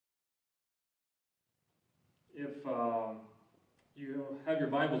if you have your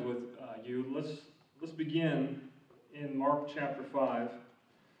Bibles with you, let's begin in Mark chapter 5.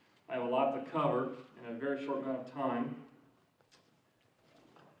 I have a lot to cover in a very short amount of time.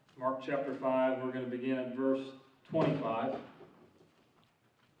 Mark chapter 5, we're going to begin at verse 25.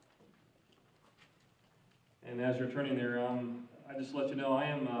 And as you're turning there, I just let you know I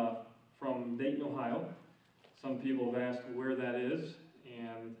am from Dayton, Ohio. Some people have asked where that is,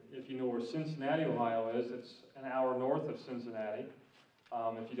 and if you know where Cincinnati, Ohio is, it's an hour north of Cincinnati.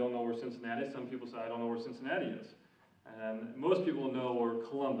 If you don't know where Cincinnati is, some people say, I don't know where Cincinnati is. And most people know where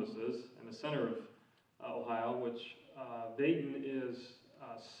Columbus is, in the center of Ohio, which Dayton is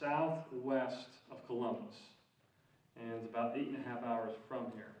southwest of Columbus, and it's about 8.5 hours from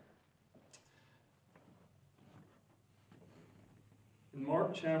here. In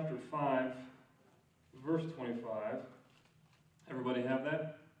Mark chapter 5, verse 25, everybody have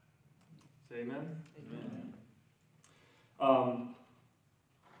that? Say amen? Amen.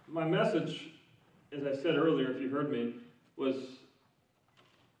 My message, as I said earlier, if you heard me, was,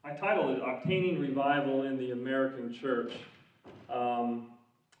 I titled it, Obtaining Revival in the American Church.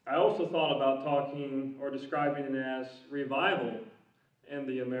 I also thought about talking or describing it as revival in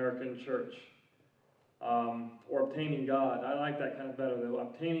the American church, or obtaining God. I like that kind of better, though.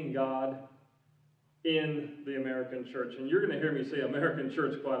 Obtaining God in the American church. And you're going to hear me say American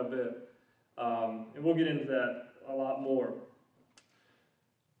church quite a bit. And we'll get into that a lot more.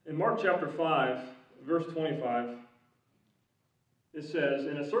 In Mark chapter 5, verse 25, it says,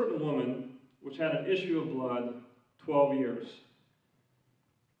 And a certain woman, which had an issue of blood 12 years,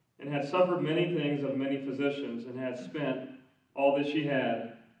 and had suffered many things of many physicians, and had spent all that she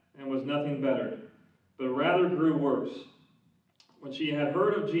had, and was nothing bettered, but rather grew worse, when she had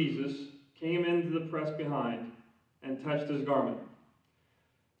heard of Jesus, came into the press behind, and touched his garment.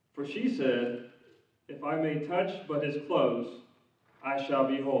 For she said, If I may touch but his clothes, I shall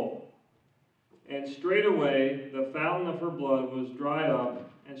be whole. And straightway the fountain of her blood was dried up,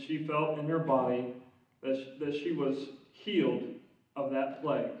 and she felt in her body that she was healed of that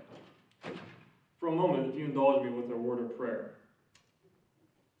plague. For a moment, if you indulge me with a word of prayer.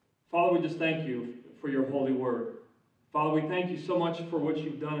 Father, we just thank you for your holy word. Father, we thank you so much for what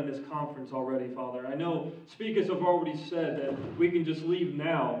you've done in this conference already, Father. I know speakers have already said that we can just leave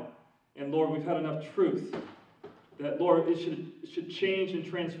now, and Lord, we've had enough truth that, Lord, it should change and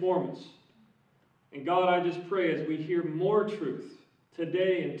transform us. And God, I just pray as we hear more truth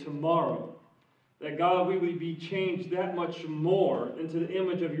today and tomorrow, that God, we would be changed that much more into the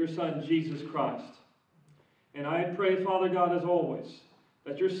image of your Son, Jesus Christ. And I pray, Father God, as always,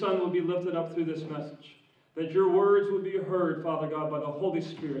 that your Son will be lifted up through this message, that your words would be heard, Father God, by the Holy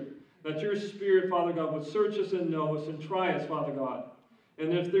Spirit, that your Spirit, Father God, would search us and know us and try us, Father God.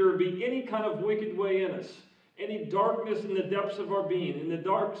 And if there would be any kind of wicked way in us, any darkness in the depths of our being, in the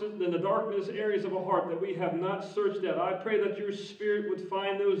darkness areas of our heart that we have not searched out, I pray that your Spirit would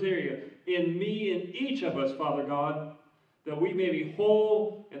find those areas in me and each of us, Father God, that we may be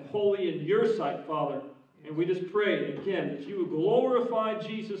whole and holy in your sight, Father. And we just pray, again, that you would glorify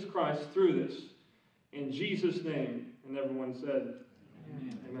Jesus Christ through this. In Jesus' name. And everyone said,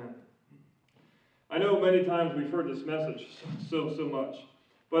 Amen. Amen. I know many times we've heard this message so much.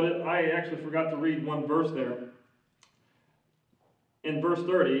 But I actually forgot to read one verse there. In verse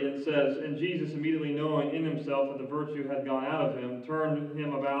 30, it says, And Jesus, immediately knowing in himself that the virtue had gone out of him, turned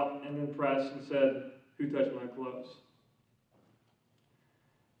him about and then pressed and said, Who touched my clothes?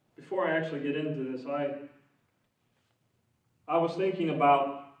 Before I actually get into this, I was thinking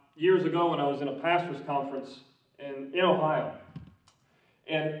about years ago when I was in a pastor's conference in Ohio.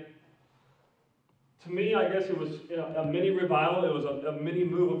 And to me, I guess it was a mini revival. It was a mini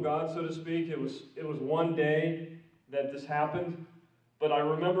move of God, so to speak. It was one day that this happened. But I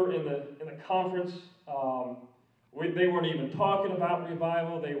remember in the conference, they weren't even talking about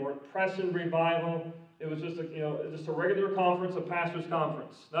revival. They weren't pressing revival. It was just a regular conference, a pastor's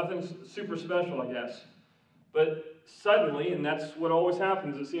conference. Nothing super special, I guess. But suddenly, and that's what always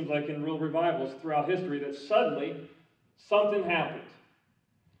happens, it seems like in real revivals throughout history, that suddenly something happened.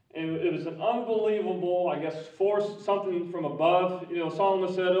 And it was an unbelievable, I guess, force, something from above.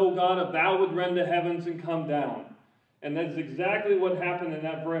 Solomon said, Oh God, if thou would rend the heavens and come down. And that's exactly what happened in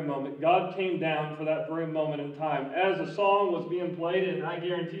that very moment. God came down for that very moment in time. As the song was being played, and I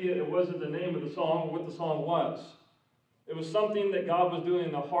guarantee you it wasn't the name of the song or what the song was. It was something that God was doing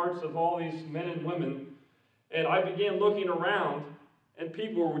in the hearts of all these men and women. And I began looking around, and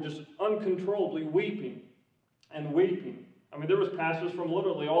people were just uncontrollably weeping and weeping. I mean, there was pastors from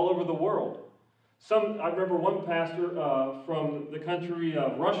literally all over the world. I remember one pastor from the country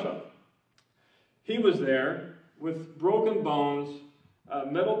of Russia. He was there with broken bones,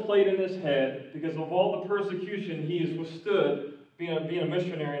 metal plate in his head, because of all the persecution he has withstood being a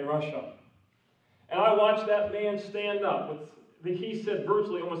missionary in Russia. And I watched that man stand up. He said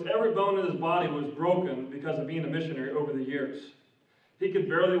virtually almost every bone in his body was broken because of being a missionary over the years. He could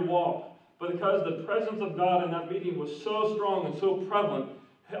barely walk. But because the presence of God in that meeting was so strong and so prevalent,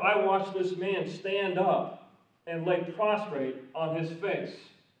 I watched this man stand up and lay prostrate on his face.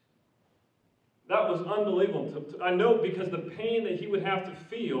 That was unbelievable. I know, because the pain that he would have to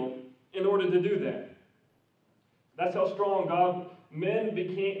feel in order to do that. That's how strong God, men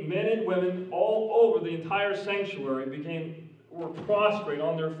and women all over the entire sanctuary were prostrate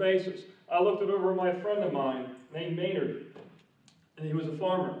on their faces. I looked over at my friend of mine named Maynard, and he was a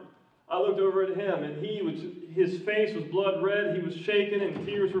farmer. I looked over at him, and his face was blood red. He was shaking, and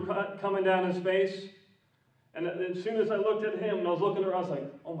tears were coming down his face. And as soon as I looked at him, and I was looking around, I was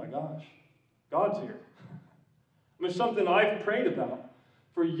like, oh my gosh, God's here. I mean, something I've prayed about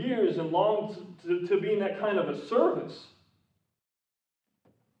for years and longed to be in that kind of a service.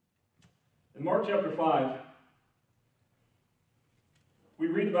 In Mark chapter 5, we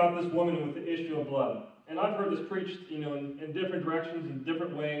read about this woman with the issue of blood. And I've heard this preached, in different directions, in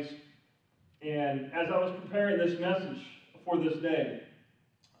different ways. And as I was preparing this message for this day,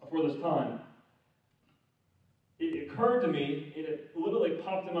 for this time, it occurred to me, and it literally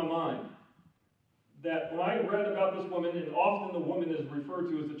popped in my mind, that when I read about this woman, and often the woman is referred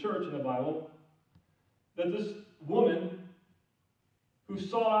to as the church in the Bible, that this woman who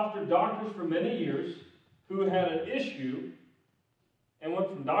sought after doctors for many years, who had an issue, and went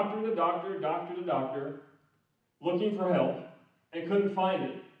from doctor to doctor, doctor to doctor, looking for help, and couldn't find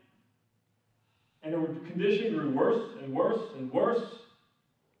it. And her condition grew worse and worse and worse.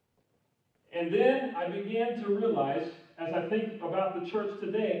 And then I began to realize, as I think about the church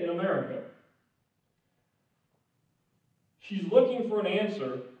today in America, she's looking for an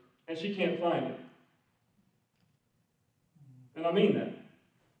answer, and she can't find it. And I mean that.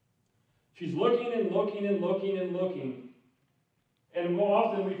 She's looking and looking and looking and looking. And more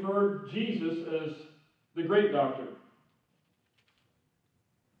often we've heard Jesus as the great doctor.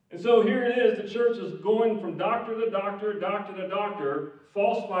 And so here it is, the church is going from doctor to doctor, doctor to doctor,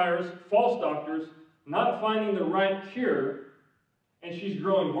 false fires, false doctors, not finding the right cure, and she's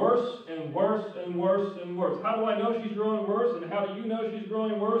growing worse and worse and worse and worse. How do I know she's growing worse, and how do you know she's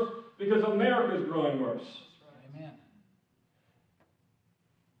growing worse? Because America's growing worse. Amen.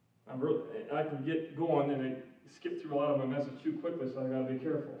 I can get going, and I skip through a lot of my message too quickly, so I got to be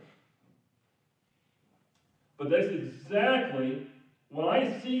careful. But that's exactly, when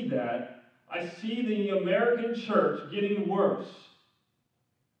I see that, I see the American church getting worse,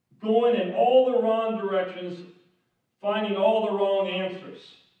 going in all the wrong directions, finding all the wrong answers.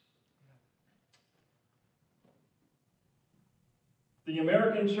 The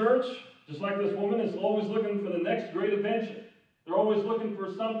American church, just like this woman, is always looking for the next great invention. They're always looking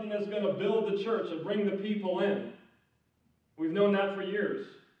for something that's going to build the church and bring the people in. We've known that for years.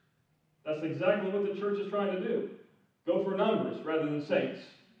 That's exactly what the church is trying to do. Go for numbers rather than saints.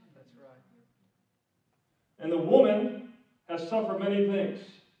 That's right. And the woman has suffered many things.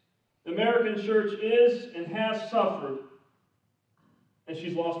 The American church is and has suffered, and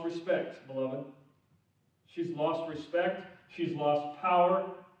she's lost respect, beloved. She's lost respect, she's lost power,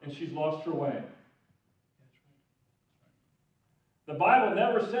 and she's lost her way. The Bible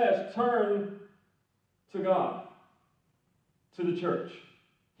never says turn to God, to the church.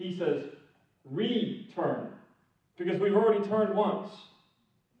 He says return, because we've already turned once.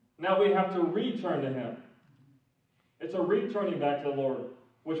 Now we have to return to Him. It's a returning back to the Lord,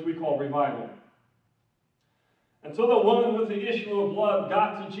 which we call revival. And so the woman with the issue of blood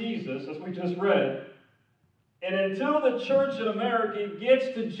got to Jesus, as we just read. And until the church in America gets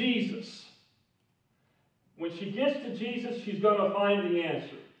to Jesus, when she gets to Jesus, she's going to find the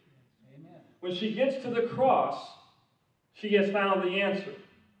answer. Amen. When she gets to the cross, she has found the answer.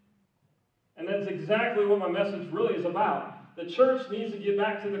 And that's exactly what my message really is about. The church needs to get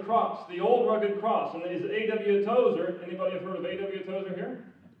back to the cross, the old rugged cross. And there's A.W. Tozer. Anybody have heard of A.W. Tozer here?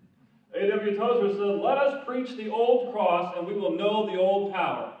 A.W. Tozer said, let us preach the old cross and we will know the old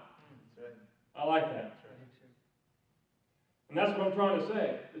power. I like that. And that's what I'm trying to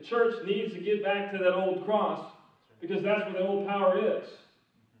say. The church needs to get back to that old cross because that's where the old power is.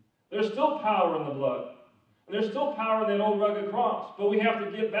 There's still power in the blood. And there's still power in that old rugged cross. But we have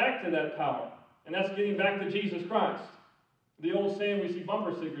to get back to that power. And that's getting back to Jesus Christ. The old saying we see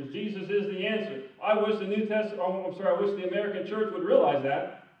bumper stickers, Jesus is the answer. I wish the I wish the American church would realize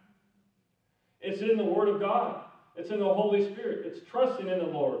that. It's in the Word of God. It's in the Holy Spirit. It's trusting in the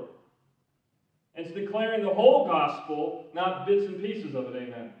Lord. It's declaring the whole gospel, not bits and pieces of it.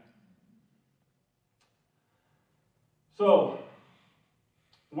 Amen. So,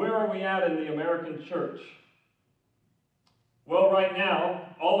 where are we at in the American church? Well, right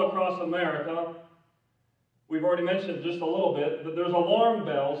now, all across America, we've already mentioned just a little bit, but there's alarm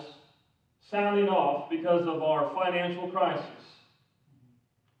bells sounding off because of our financial crisis.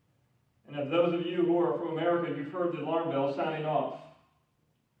 And if those of you who are from America, you've heard the alarm bells sounding off.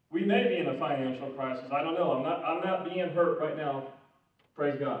 We may be in a financial crisis. I don't know. I'm not being hurt right now.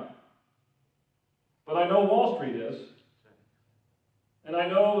 Praise God. But I know Wall Street is. And I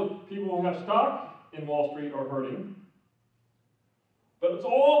know people who have stock in Wall Street are hurting. But it's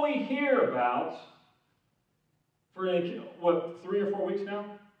all we hear about for, 3 or 4 weeks now?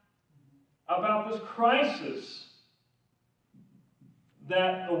 About this crisis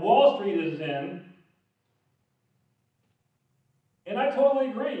that the Wall Street is in. And I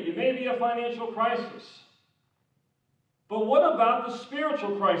totally agree. It may be a financial crisis. But what about the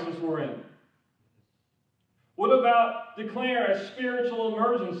spiritual crisis we're in? What about declare a spiritual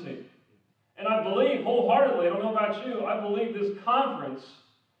emergency? And I believe wholeheartedly, I don't know about you, I believe this conference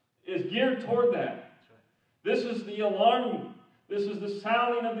is geared toward that. This is the alarm. This is the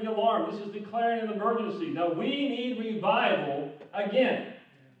sounding of the alarm. This is declaring an emergency. Now we need revival again.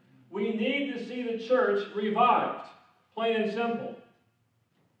 We need to see the church revived. Plain and simple.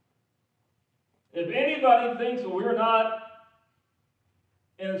 If anybody thinks that we're not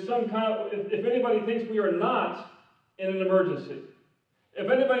in some kind of, if anybody thinks we are not in an emergency, if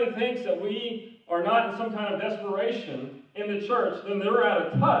anybody thinks that we are not in some kind of desperation in the church, then they're out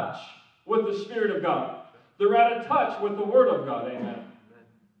of touch with the Spirit of God. They're out of touch with the Word of God. Amen.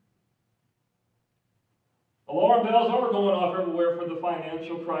 Alarm bells are going off everywhere for the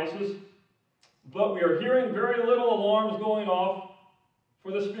financial crisis, but we are hearing very little alarms going off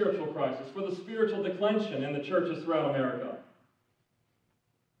for the spiritual crisis, for the spiritual declension in the churches throughout America.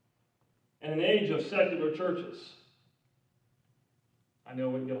 In an age of secular churches. I know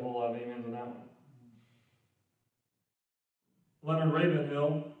we can get a whole lot of amens on that one. Leonard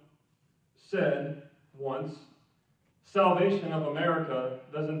Ravenhill said once, salvation of America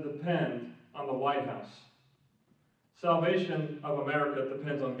doesn't depend on the White House. Salvation of America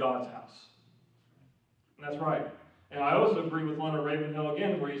depends on God's house. And that's right. And I also agree with Leonard Ravenhill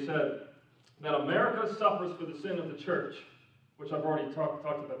again, where he said that America suffers for the sin of the church, which I've already talked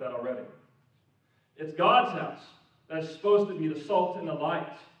about that already. It's God's house that's supposed to be the salt and the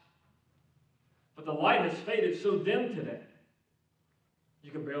light. But the light has faded so dim today,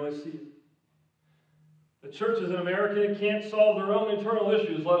 you can barely see it. The churches in America can't solve their own internal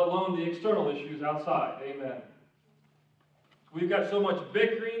issues, let alone the external issues outside. Amen. We've got so much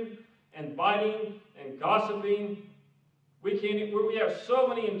bickering and biting and gossiping. We have so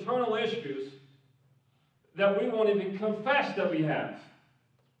many internal issues that we won't even confess that we have.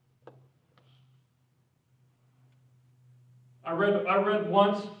 I read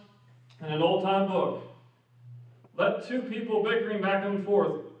once in an old-time book, let two people bickering back and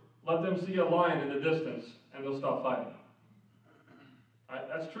forth, let them see a lion in the distance, and they'll stop fighting. Right?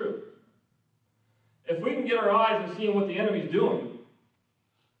 That's true. If we can get our eyes and seeing what the enemy's doing,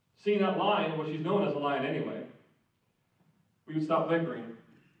 seeing that lion, which he's known as a lion anyway, we would stop bickering.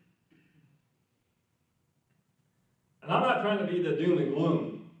 And I'm not trying to be the doom and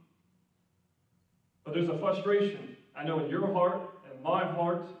gloom, but there's a frustration, I know in your heart and my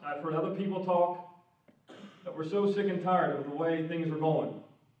heart, I've heard other people talk, that we're so sick and tired of the way things are going.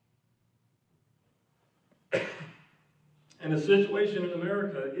 And the situation in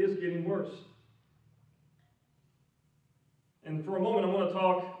America is getting worse. And for a moment, I want to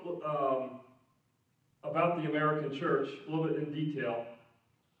talk about the American church a little bit in detail.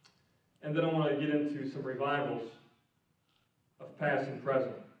 And then I want to get into some revivals of past and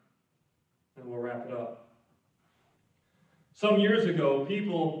present. And we'll wrap it up. Some years ago,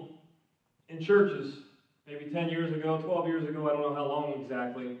 people in churches, maybe 10 years ago, 12 years ago, I don't know how long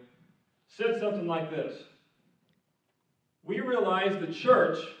exactly, said something like this. We realize the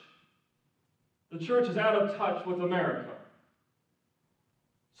church is out of touch with America.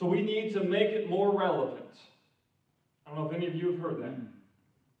 So we need to make it more relevant. I don't know if any of you have heard that.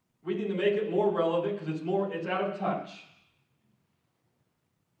 We need to make it more relevant because it's out of touch.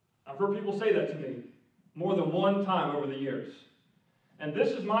 I've heard people say that to me more than one time over the years. And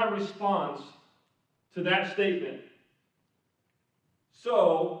this is my response to that statement.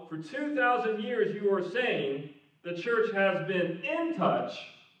 So, for 2,000 years you are saying the church has been in touch,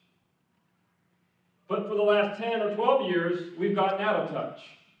 but for the last 10 or 12 years we've gotten out of touch.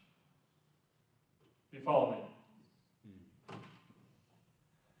 Do you follow me?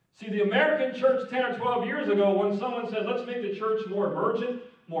 See, the American church 10 or 12 years ago, when someone said, let's make the church more emergent,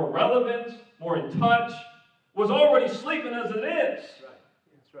 more relevant, more in touch, was already sleeping as it is. That's right.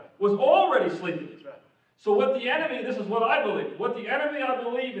 That's right. Was already sleeping. That's right. So what the enemy, this is what I believe, what the enemy, I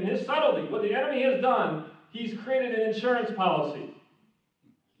believe, in his subtlety, what the enemy has done, he's created an insurance policy.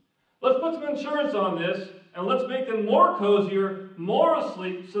 Let's put some insurance on this, and let's make them more cozier, more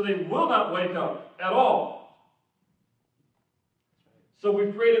asleep, so they will not wake up at all. So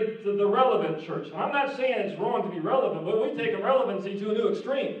we've created the relevant church. And I'm not saying it's wrong to be relevant, but we've taken relevancy to a new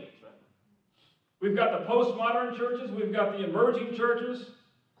extreme. We've got the postmodern churches. We've got the emerging churches.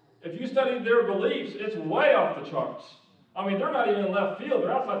 If you study their beliefs, it's way off the charts. I mean, they're not even in left field.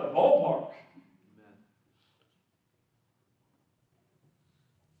 They're outside the ballpark. Amen.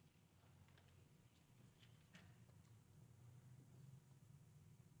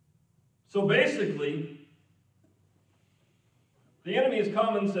 So basically, the enemy has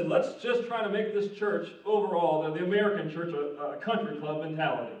come and said, let's just try to make this church overall, the American church, a country club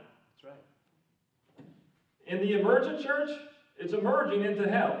mentality. That's right. In the emergent church, it's emerging into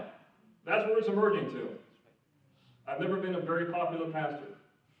hell. That's where it's emerging to. I've never been a very popular pastor.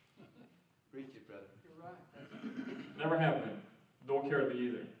 Preach it, brother. You're right. Never have been. Don't care to be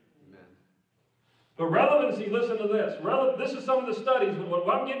either. Amen. But relevancy, listen to this. This is some of the studies.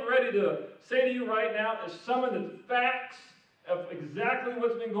 What I'm getting ready to say to you right now is some of the facts of exactly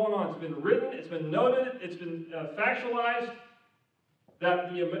what's been going on. It's been written, it's been noted, it's been factualized,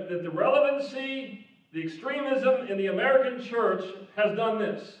 that the relevancy, the extremism in the American church has done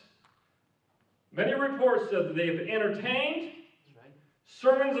this. Many reports said that they have entertained, Right.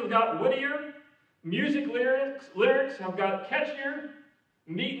 sermons have got wittier, music lyrics have got catchier,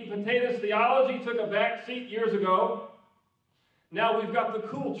 meat and potatoes theology took a back seat years ago. Now we've got the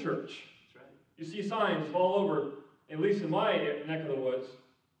cool church. That's right. You see signs all over, at least in my neck of the woods.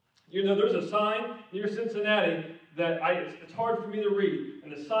 You know, there's a sign near Cincinnati that it's hard for me to read.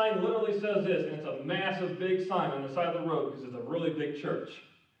 And the sign literally says this, and it's a massive big sign on the side of the road because it's a really big church.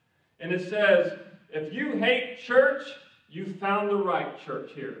 And it says, if you hate church, you found the right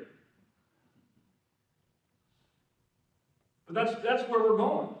church here. But that's where we're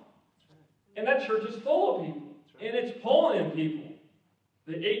going. And that church is full of people. And it's pulling in people.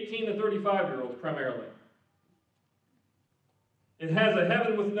 The 18 to 35-year-olds primarily. It has a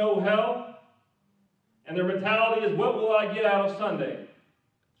heaven with no hell. And their mentality is, what will I get out of Sunday?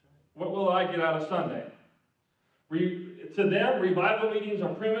 What will I get out of Sunday? To them, revival meetings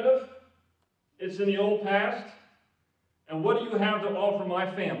are primitive. It's in the old past. And what do you have to offer my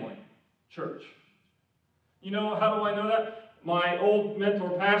family? Church. You know, how do I know that? My old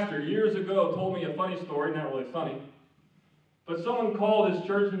mentor pastor years ago told me a funny story, not really funny. But someone called his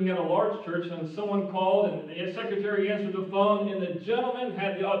church, and he had a large church, and someone called, and the secretary answered the phone, and the gentleman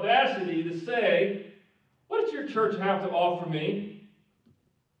had the audacity to say, what does your church have to offer me?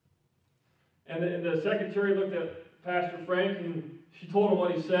 And the secretary looked at Pastor Frank, and she told him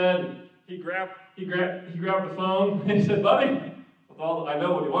what he said, and he grabbed the phone, and he said, buddy, I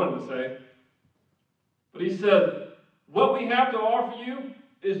know what he wanted to say, but he said, what we have to offer you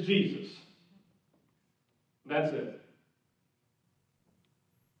is Jesus. That's it.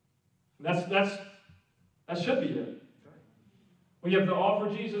 That should be it. We have to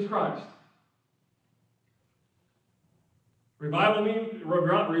offer Jesus Christ. Revival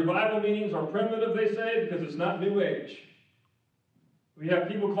meetings are primitive, they say, because it's not New Age. We have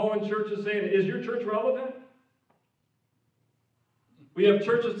people calling churches saying, is your church relevant? We have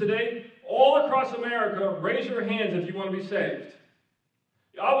churches today all across America. Raise your hands if you want to be saved.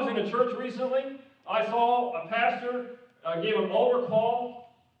 I was in a church recently. I saw a pastor gave an altar call.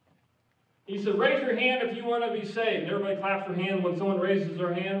 He said, raise your hand if you want to be saved. And everybody claps their hand when someone raises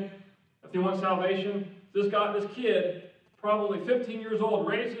their hand if they want salvation. This kid, probably 15 years old,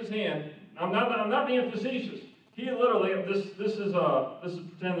 raised his hand. I'm not being facetious. He literally, pretend this is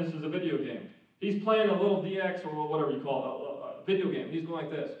a video game. He's playing a little DX or whatever you call it, a video game. He's going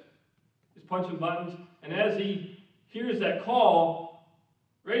like this. He's punching buttons. And as he hears that call,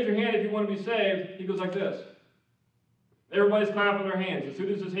 raise your hand if you want to be saved, he goes like this. Everybody's clapping their hands. As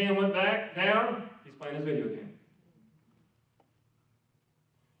soon as his hand went back down, he's playing his video game.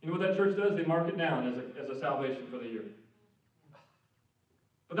 You know what that church does? They mark it down as a salvation for the year.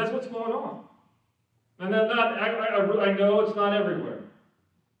 But that's what's going on. And I know it's not everywhere.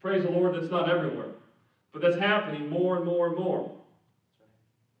 Praise the Lord, that's not everywhere. But that's happening more and more and more.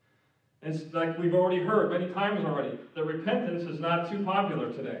 It's like we've already heard many times already, that repentance is not too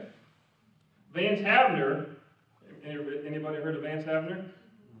popular today. Vance Havner, anybody heard of Vance Havner?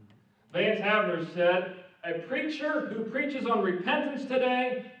 Vance Havner said A preacher who preaches on repentance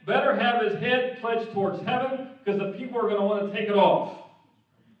today better have his head pledged towards heaven, because the people are going to want to take it off.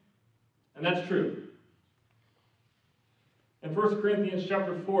 And that's true. In 1 Corinthians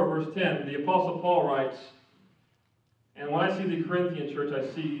chapter 4, verse 10, the Apostle Paul writes, and when I see the Corinthian church,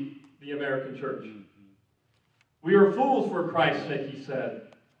 I see the American church. We are fools for Christ's sake, he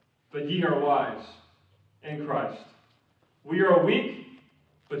said, but ye are wise in Christ. We are weak,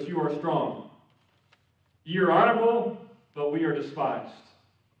 but you are strong. Ye are honorable, but we are despised,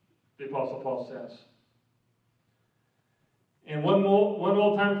 the Apostle Paul says. And one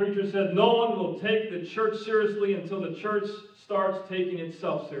old-time preacher said, no one will take the church seriously until the church starts taking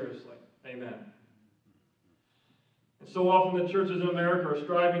itself seriously. Amen. And so often the churches in America are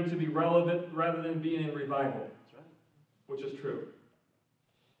striving to be relevant rather than being in revival, which is true.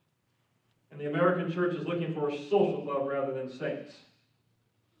 And the American church is looking for a social club rather than saints.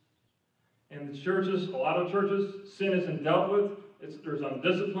 And the churches, a lot of churches, sin isn't dealt with. There's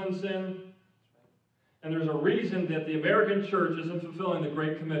undisciplined sin. And there's a reason that the American church isn't fulfilling the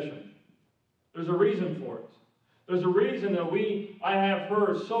Great Commission. There's a reason for it. There's a reason that I have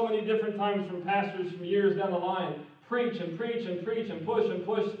heard so many different times from pastors from years down the line, preach and preach and preach and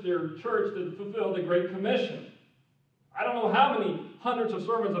push their church to fulfill the Great Commission. I don't know how many hundreds of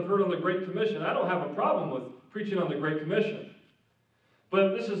sermons I've heard on the Great Commission. I don't have a problem with preaching on the Great Commission.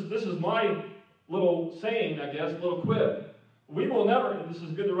 But this is my little saying, I guess, little quib. We will never, and this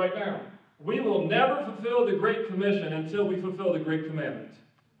is good to write down, we will never fulfill the Great Commission until we fulfill the Great Commandment.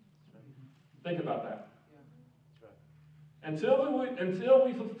 Think about that. Until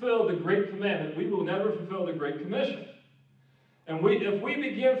we fulfill the Great Commandment, we will never fulfill the Great Commission. And if we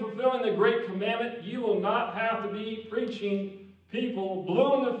begin fulfilling the Great Commandment, you will not have to be preaching people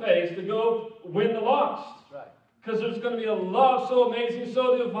blue in the face to go win the lost. Because there's going to be a love so amazing,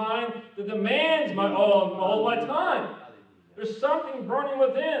 so divine, that demands all my time. There's something burning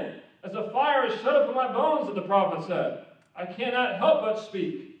within. As a fire is shut up in my bones, that the prophet said. I cannot help but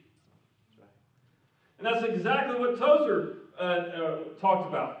speak. And that's exactly what Tozer talked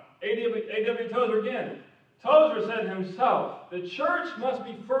about. A.W. Tozer again. Tozer said himself, the church must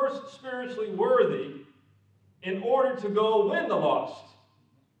be first spiritually worthy in order to go win the lost.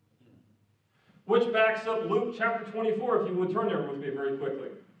 Which backs up Luke chapter 24, if you would turn there with me very quickly.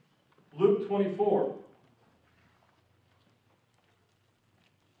 Luke 24.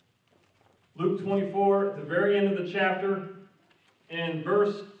 Luke 24, at the very end of the chapter, and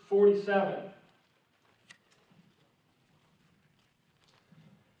verse 47.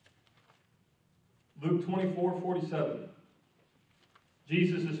 Luke 24, 47.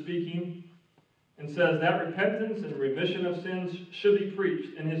 Jesus is speaking and says that repentance and remission of sins should be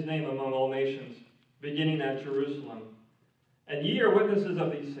preached in his name among all nations, beginning at Jerusalem. And ye are witnesses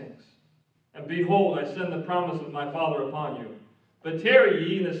of these things. And behold, I send the promise of my Father upon you. But tarry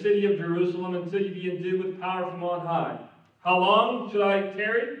ye in the city of Jerusalem until you be endued with power from on high. How long should I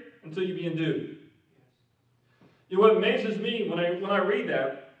tarry? Until you be endued. You know what amazes me when I read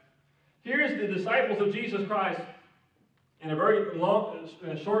that, here's the disciples of Jesus Christ in a very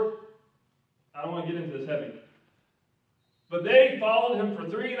short, I don't want to get into this heavy, but they followed him for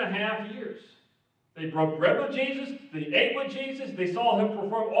 3.5 years. They broke bread with Jesus. They ate with Jesus. They saw him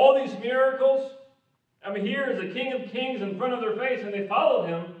perform all these miracles. I mean, here is the King of Kings in front of their face, and they followed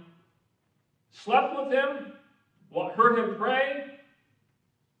him, slept with him, heard him pray,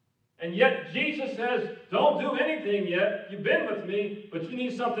 and yet Jesus says, don't do anything yet. You've been with me, but you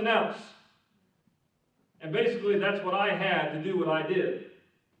need something else. And basically, that's what I had to do what I did.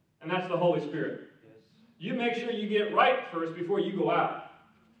 And that's the Holy Spirit. Yes. You make sure you get right first before you go out.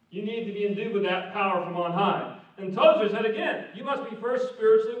 You need to be endued with that power from on high. And Tozer said again, you must be first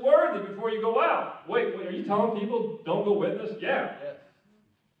spiritually worthy before you go out. Wait, are you telling people don't go witness? Yeah. Yes.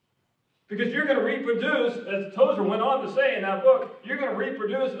 Because you're going to reproduce, as Tozer went on to say in that book, you're going to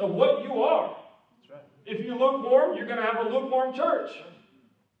reproduce of what you are. That's right. If you're lukewarm, you're going to have a lukewarm church.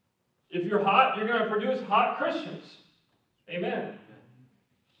 If you're hot, you're going to produce hot Christians. Amen.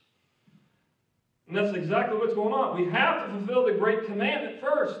 And that's exactly what's going on. We have to fulfill the Great Commandment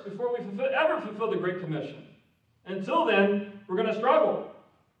first before we ever fulfill the Great Commission. Until then, we're going to struggle.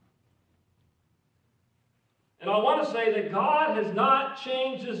 And I want to say that God has not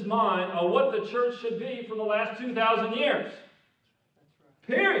changed his mind on what the church should be for the last 2,000 years.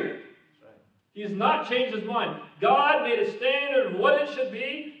 Period. He has not changed his mind. God made a standard of what it should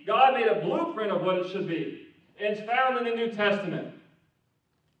be. God made a blueprint of what it should be. And it's found in the New Testament.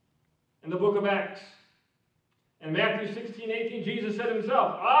 In the book of Acts. In Matthew 16:18, Jesus said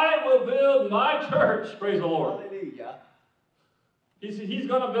himself, I will build my church. Praise the Lord. Hallelujah. He's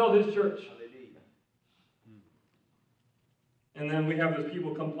going to build his church. Hallelujah. And then we have those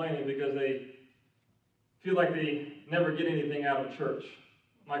people complaining because they feel like they never get anything out of church.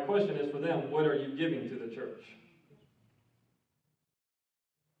 My question is for them, what are you giving to the church?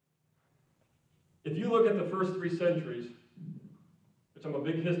 If you look at the first 3 centuries, which I'm a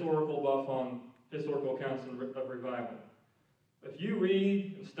big historical buff on historical accounts of revival, if you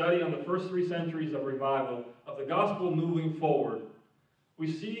read and study on the first 3 centuries of revival, of the gospel moving forward,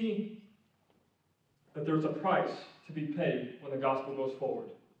 we see that there's a price to be paid when the gospel goes forward.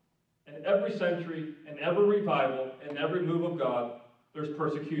 In every century, in every revival, in every move of God, there's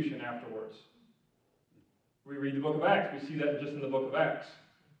persecution afterwards. We read the book of Acts. We see that just in the book of Acts.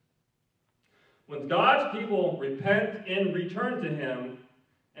 When God's people repent and return to Him,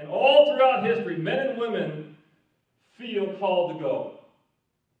 and all throughout history, men and women feel called to go.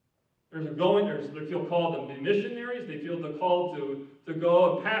 There's a going, they feel called to be missionaries, they feel the call to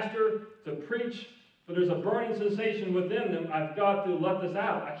go and pastor, to preach, but there's a burning sensation within them, I've got to let this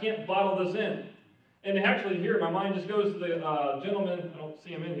out. I can't bottle this in. And actually here, my mind just goes to the gentleman, I don't see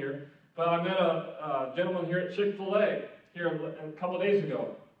him in here, but I met a gentleman here at Chick-fil-A here a couple of days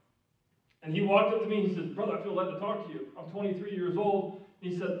ago. And he walked up to me and he said, "Brother, I feel led to talk to you. I'm 23 years old."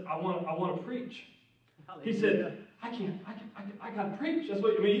 He said, I want to preach. He said, I can't preach. That's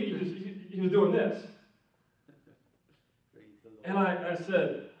what, I mean, he was doing this. And I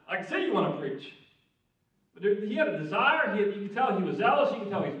said, I can say you want to preach. But he had a desire. You could tell he was zealous. You could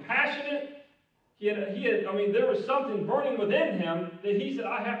tell he was passionate. I mean, there was something burning within him that he said,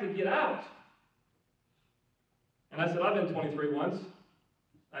 I have to get out. And I said, I've been 23 once.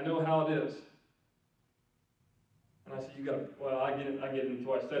 I know how it is. And I said, I get into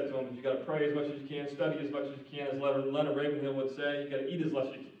what I said to him, you got to pray as much as you can, study as much as you can, as Leonard Ravenhill would say, you got to eat as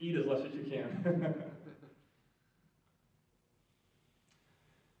less as you can.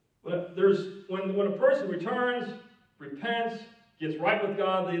 But when a person returns, repents, gets right with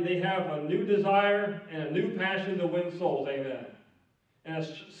God, they have a new desire and a new passion to win souls. Amen. And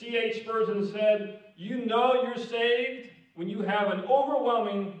as C.H. Spurgeon said, you know you're saved when you have an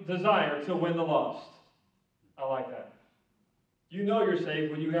overwhelming desire to win the lost. I like that. You know you're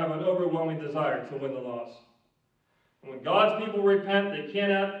saved when you have an overwhelming desire to win the lost. And when God's people repent, they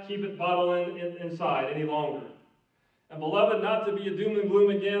cannot keep it bottled inside any longer. And beloved, not to be a doom and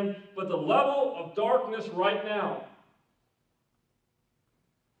gloom again, but the level of darkness right now,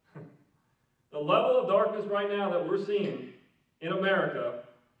 the level of darkness right now that we're seeing in America,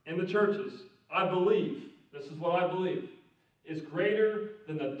 in the churches, I believe, this is what I believe, is greater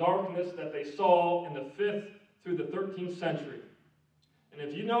than the darkness that they saw in the 5th through the 13th century. And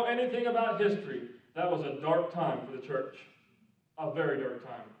if you know anything about history, that was a dark time for the church. A very dark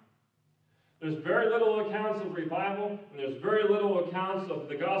time. There's very little accounts of revival, and there's very little accounts of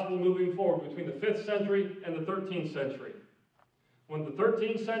the gospel moving forward between the 5th century and the 13th century. When the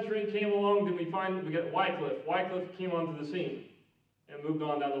 13th century came along, then we get Wycliffe. Wycliffe came onto the scene and moved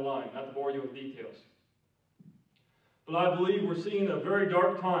on down the line. Not to bore you with details. But I believe we're seeing a very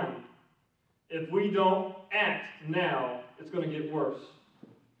dark time. If we don't act now, it's going to get worse.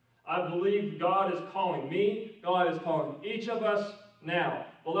 I believe God is calling me. God is calling each of us now.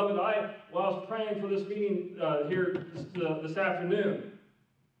 Beloved, while I was praying for this meeting here this afternoon,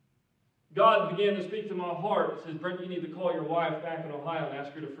 God began to speak to my heart. He says, Brent, you need to call your wife back in Ohio and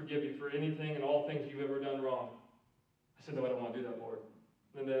ask her to forgive you for anything and all things you've ever done wrong. I said, no, I don't want to do that, Lord.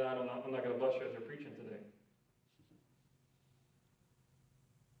 And then I'm not going to bust you as you're preaching today.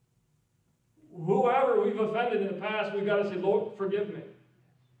 Whoever we've offended in the past, we've got to say, Lord, forgive me.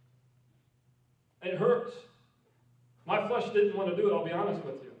 It hurts. My flesh didn't want to do it, I'll be honest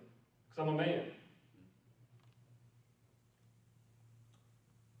with you, because I'm a man.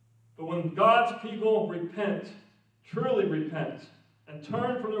 But when God's people repent, truly repent, and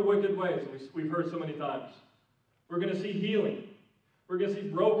turn from their wicked ways, we've heard so many times, we're going to see healing. We're going to see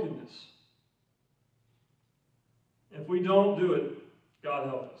brokenness. If we don't do it, God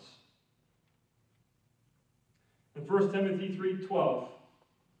help us. In 2 Timothy 3:12,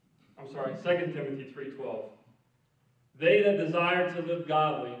 they that desire to live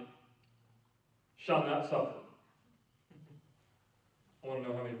godly shall not suffer. I want to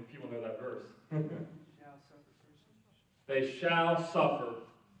know how many people know that verse. They shall suffer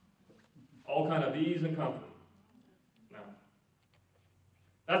all kind of ease and comfort. No.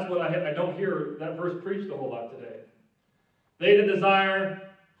 That's what I don't hear that verse preached a whole lot today. They that desire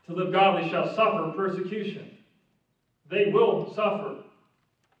to live godly shall suffer persecution. They will suffer.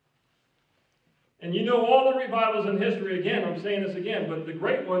 And you know all the revivals in history, again, I'm saying this again, but the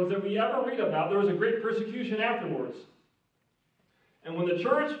great ones that we ever read about, there was a great persecution afterwards. And when the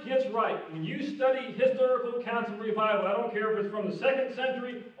church gets right, when you study historical accounts of revival, I don't care if it's from the 2nd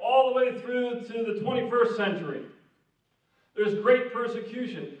century all the way through to the 21st century, there's great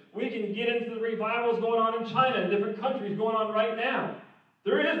persecution. We can get into the revivals going on in China and different countries going on right now.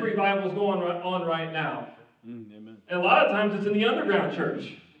 There is revivals going on right now. Amen. And a lot of times it's in the underground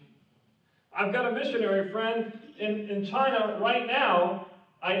church. I've got a missionary friend in China right now.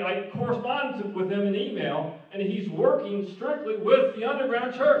 I correspond with him in email, and he's working strictly with the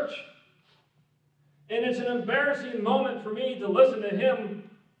underground church. And it's an embarrassing moment for me to listen to him,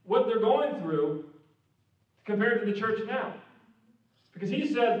 what they're going through, compared to the church now. Because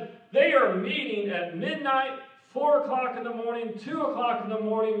he said they are meeting at midnight, 4 o'clock in the morning, 2 o'clock in the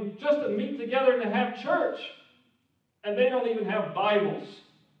morning, just to meet together and to have church. And they don't even have Bibles.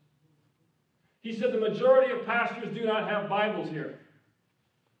 He said the majority of pastors do not have Bibles here.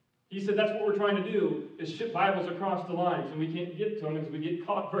 He said that's what we're trying to do, is ship Bibles across the lines, and we can't get to them because we get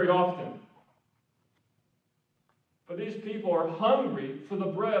caught very often. But these people are hungry for the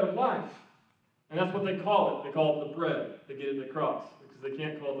bread of life. And that's what they call it. They call it the bread to get it across, because they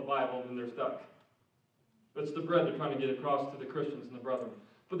can't call it the Bible and they're stuck. But it's the bread they're trying to get across to the Christians and the brethren.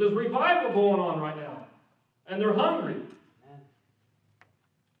 But there's revival going on right now, and they're hungry.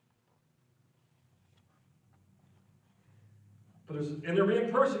 And they're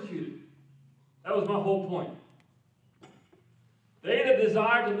being persecuted. That was my whole point. They that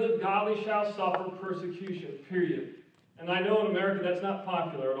desire to live godly shall suffer persecution, period. And I know in America that's not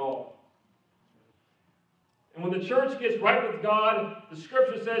popular at all. And when the church gets right with God, the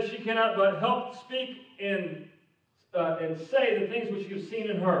Scripture says she cannot but help speak and say the things which you've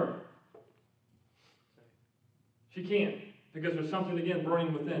seen and heard. She can't, because there's something, again,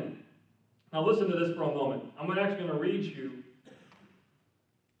 burning within. Now listen to this for a moment. I'm actually going to read you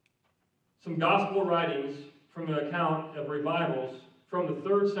some gospel writings from an account of revivals from the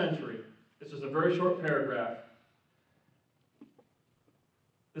 3rd century. This is a very short paragraph.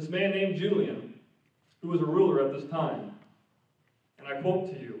 This man named Julian, who was a ruler at this time, and I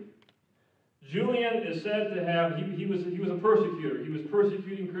quote to you, Julian is said to have, he was a persecutor. He was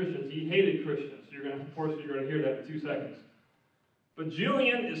persecuting Christians. He hated Christians. You're going to hear that in 2 seconds. But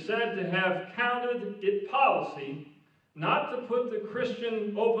Julian is said to have counted it policy not to put the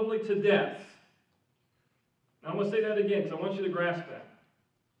Christian openly to death. Now I'm going to say that again because I want you to grasp that.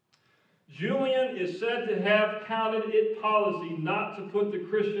 Julian is said to have counted it policy not to put the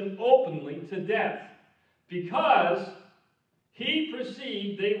Christian openly to death, because he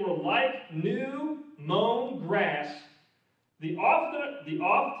perceived they were like new mown grass. The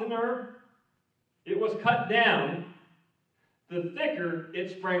oftener it was cut down, the thicker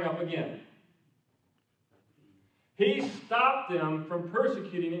it sprang up again. He stopped them from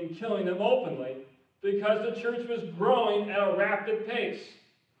persecuting and killing them openly because the church was growing at a rapid pace.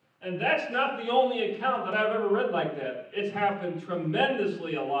 And that's not the only account that I've ever read like that. It's happened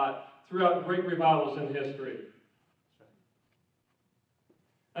tremendously a lot throughout great revivals in history.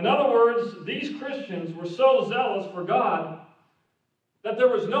 In other words, these Christians were so zealous for God that there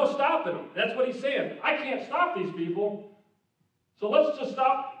was no stopping them. That's what he's saying. I can't stop these people, so let's just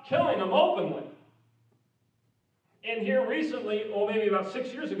stop killing them openly. And here recently, or maybe about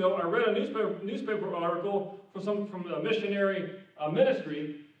 6 years ago, I read a newspaper article from a missionary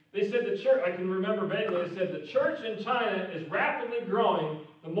ministry. They said the church, I can remember vaguely, they said the church in China is rapidly growing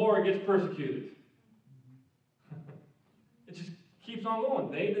the more it gets persecuted. It just keeps on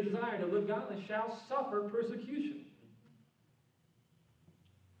going. They that desire to live godly shall suffer persecution.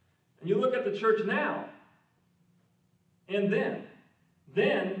 And you look at the church now, and then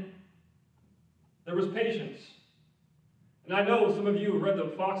there was patience. And I know some of you have read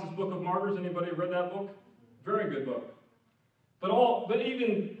the Fox's Book of Martyrs. Anybody read that book? Very good book. But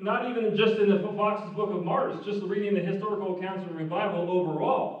even not even just in the Fox's Book of Martyrs, just reading the historical accounts of revival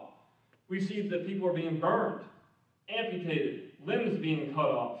overall, we see that people are being burned, amputated, limbs being cut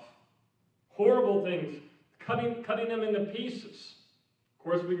off, horrible things, cutting them into pieces. Of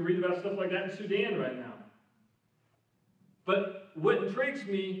course, we can read about stuff like that in Sudan right now. But what intrigues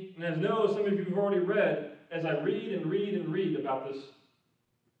me, and as I know some of you have already read, as I read and read about this,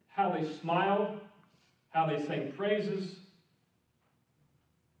 how they smiled, how they sang praises,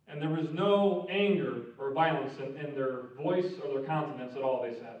 and there was no anger or violence in their voice or their countenance at all,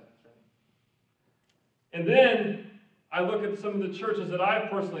 they said. And then I look at some of the churches that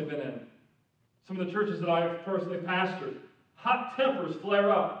I've personally been in, some of the churches that I've personally pastored. Hot tempers flare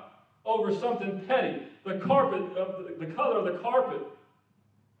up over something petty, the carpet, the color of the carpet,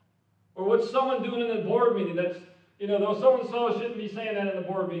 or what's someone doing in a board meeting that's, though so-and-so shouldn't be saying that in a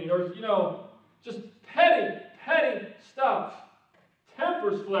board meeting, or, just petty stuff.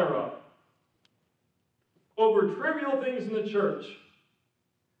 tempers flare up over trivial things in the church.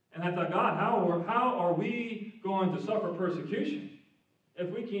 And I thought, God, how are we going to suffer persecution if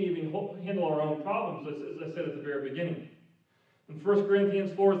we can't even handle our own problems, as I said at the very beginning? In 1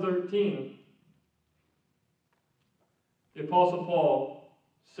 Corinthians 4:13, the Apostle Paul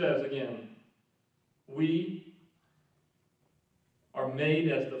says again, we are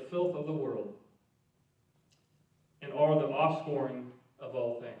made as the filth of the world and are the offscouring of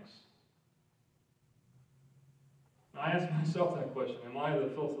all things. Now, I ask myself that question. Am I the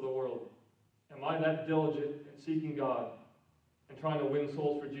filth of the world? Am I that diligent in seeking God and trying to win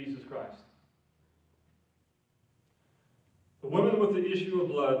souls for Jesus Christ? The woman with the issue of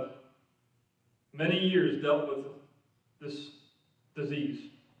blood, many years dealt with this disease.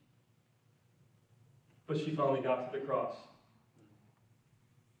 But she finally got to the cross.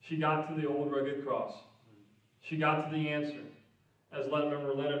 She got to the old rugged cross. She got to the answer. As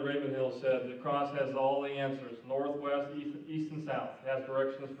Leonard Ravenhill said, the cross has all the answers. North, west, east, and south. It has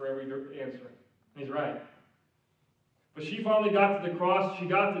directions for every answer. And he's right. But she finally got to the cross. She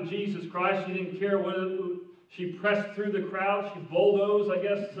got to Jesus Christ. She didn't care what she pressed through the crowd. She bulldozed, I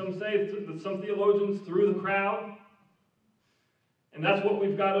guess some say, some theologians, through the crowd. And that's what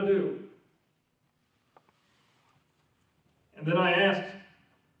we've got to do. And then I asked,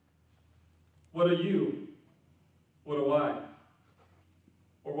 what are you? What do I?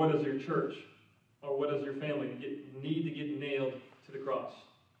 Or what does your church? Or what does your family need to get nailed to the cross?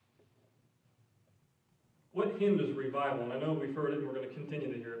 What hinders revival? And I know we've heard it and we're going to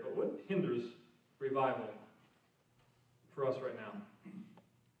continue to hear it, but what hinders revival for us right now?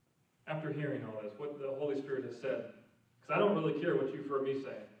 After hearing all this, what the Holy Spirit has said. Because I don't really care what you've heard me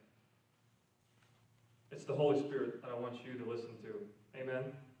say. It's the Holy Spirit that I want you to listen to.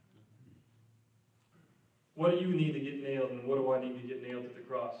 Amen? What do you need to get nailed, and what do I need to get nailed to the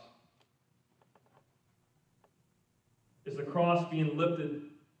cross? Is the cross being lifted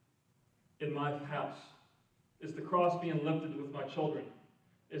in my house? Is the cross being lifted with my children?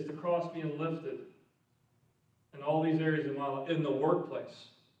 Is the cross being lifted in all these areas of my life? In the workplace?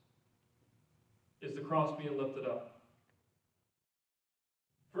 Is the cross being lifted up?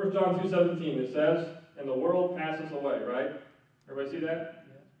 1 John 2:17, it says, and the world passes away, right? Everybody see that?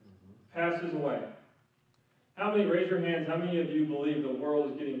 Yeah. Passes away. How many, raise your hands, how many of you believe the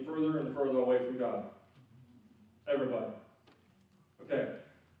world is getting further and further away from God? Everybody. Okay.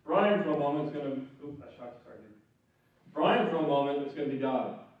 Brian, for a moment, is going to... Oops, I shocked you. Sorry, dude. Brian, for a moment, is going to be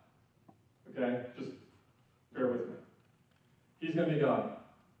God. Okay? Just bear with me. He's going to be God.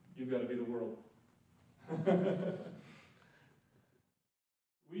 You've got to be the world.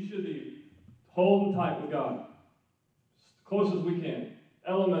 We should be holding tight with God. As close as we can.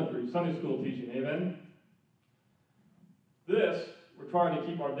 Elementary, Sunday school teaching. Amen? This, we're trying to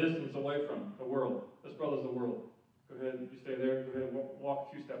keep our distance away from the world. This brother's the world. Go ahead, you stay there. Go ahead and walk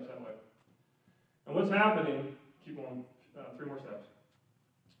a few steps that way. And what's happening, keep on 3 more steps.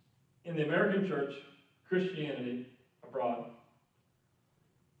 In the American church, Christianity abroad,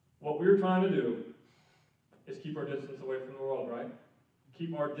 what we're trying to do is keep our distance away from the world, right?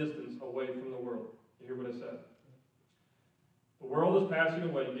 Keep our distance away from the world. You hear what I said? The world is passing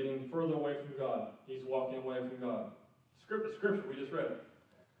away, getting further away from God. He's walking away from God. Scripture, we just read it.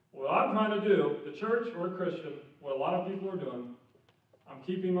 What I'm trying to do, the church or a Christian, what a lot of people are doing, I'm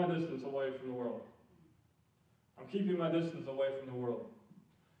keeping my distance away from the world. I'm keeping my distance away from the world.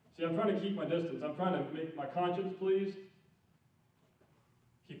 See, I'm trying to keep my distance. I'm trying to make my conscience pleased.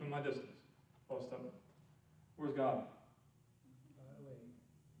 Keeping my distance. Oh, stop. Where's God?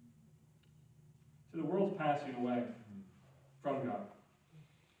 See, the world's passing away from God.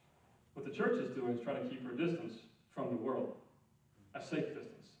 What the church is doing is trying to keep her distance from the world, a safe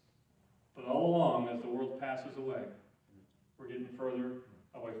distance. But all along, as the world passes away, we're getting further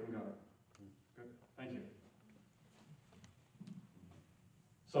away from God. Good. Thank you.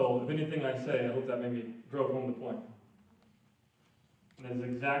 So, if anything I say, I hope that maybe drove home the point. And that's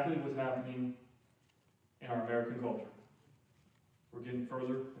exactly what's happening in our American culture. We're getting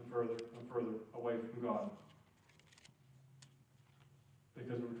further and further and further away from God.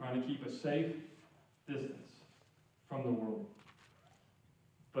 Because we're trying to keep a safe distance from the world.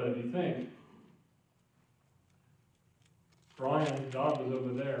 But if you think, Brian, God was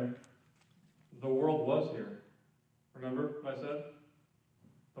over there, the world was here. Remember what I said?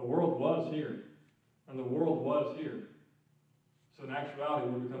 The world was here. And the world was here. So in actuality,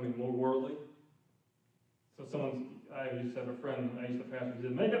 we're becoming more worldly. So I used to have a friend, I used to pastor, he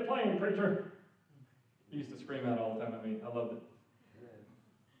said, make it plain, preacher. He used to scream out all the time at me. I loved it.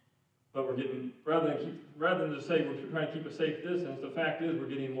 But we're getting, rather than just say we're trying to keep a safe distance, the fact is we're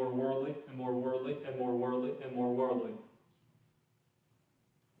getting more worldly and more worldly and more worldly and more worldly.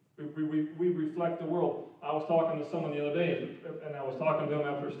 We reflect the world. I was talking to someone the other day, and I was talking to him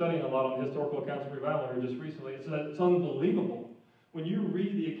after studying a lot on historical accounts of revival here just recently. It's unbelievable. When you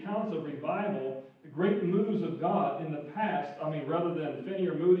read the accounts of revival, the great moves of God in the past, I mean, rather than Finney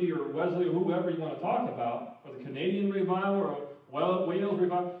or Moody or Wesley or whoever you want to talk about, or the Canadian revival or Wales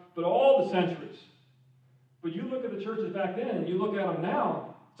revival, but all the centuries. But you look at the churches back then, and you look at them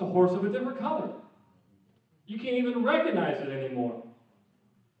now, it's a horse of a different color. You can't even recognize it anymore.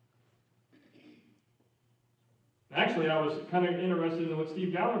 Actually, I was kind of interested in what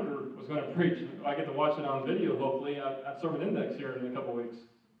Steve Gallagher was going to preach. I get to watch it on video, hopefully, at Sermon Index here in a couple weeks.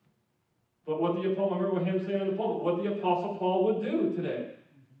 But what the Apostle, remember him saying in the pulpit, what the Apostle Paul would do today.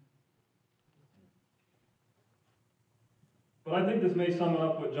 But I think this may sum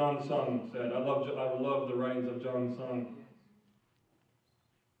up what John Sung said. I love the writings of John Sung.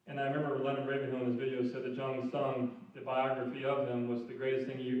 And I remember Leonard Ravenhill in his video said that John Sung, the biography of him, was the greatest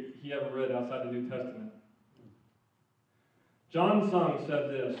thing he ever read outside the New Testament. John Sung said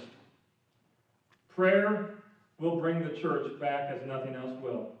this: prayer will bring the church back as nothing else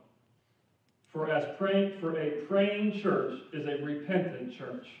will. For a praying church is a repentant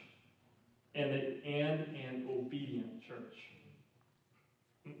church and an obedient church.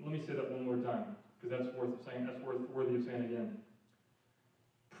 Let me say that one more time, because that's worthy of saying again.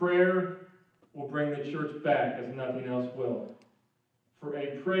 Prayer will bring the church back as nothing else will. For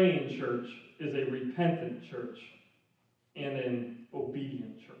a praying church is a repentant church and an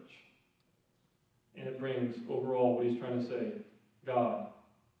obedient church. And it brings overall what he's trying to say, God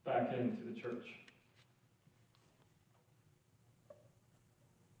back into the church.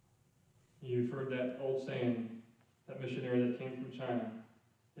 You've heard that old saying, that missionary that came from China.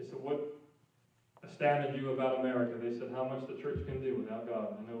 They said, what astounded you about America? They said, how much the church can do without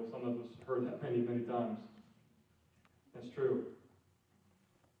God. I know some of us heard that many, many times. That's true.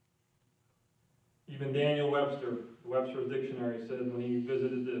 Even Daniel Webster, Webster's Dictionary, said when he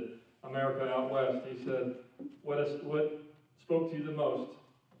visited America out west, he said, what spoke to you the most?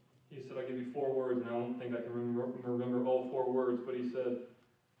 He said, I'll give you 4 words, and I don't think I can remember all 4 words, but he said,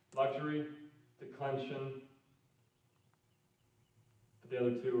 luxury, declension. But the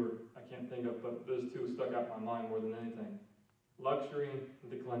other 2 I can't think of, but those 2 stuck out in my mind more than anything. Luxury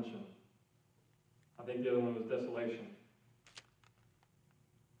and declension. I think the other one was desolation.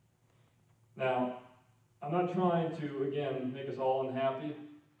 Now, I'm not trying to, again, make us all unhappy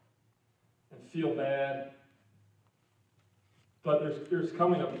and feel bad, but there's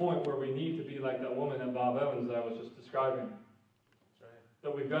coming a point where we need to be like that woman at Bob Evans that I was just describing. That's right.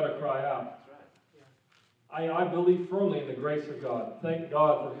 That we've got to cry out. That's right. Yeah. I believe firmly in the grace of God. Thank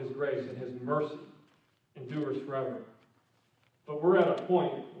God for His grace and His mercy endures forever. But we're at a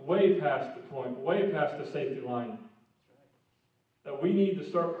point, way past the safety line, that we need to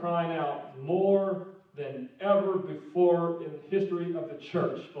start crying out more than ever before in the history of the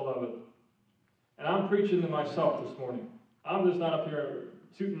church, beloved. And I'm preaching to myself this morning. I'm just not up here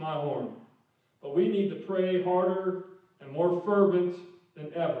tooting my horn. But we need to pray harder and more fervent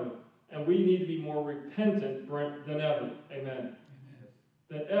than ever. And we need to be more repentant than ever. Amen.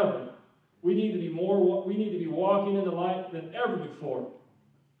 Than ever. We need to be walking in the light than ever before.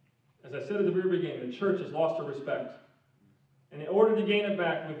 As I said at the very beginning, the church has lost her respect. And in order to gain it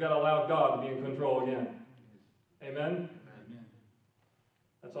back, we've got to allow God to be in control again. Amen? Amen.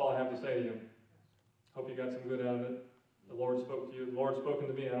 That's all I have to say to you. Hope you got some good out of it. The Lord spoke to you. The Lord's spoken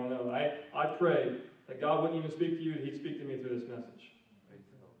to me. I don't know. I pray that God wouldn't even speak to you, He'd speak to me through this message.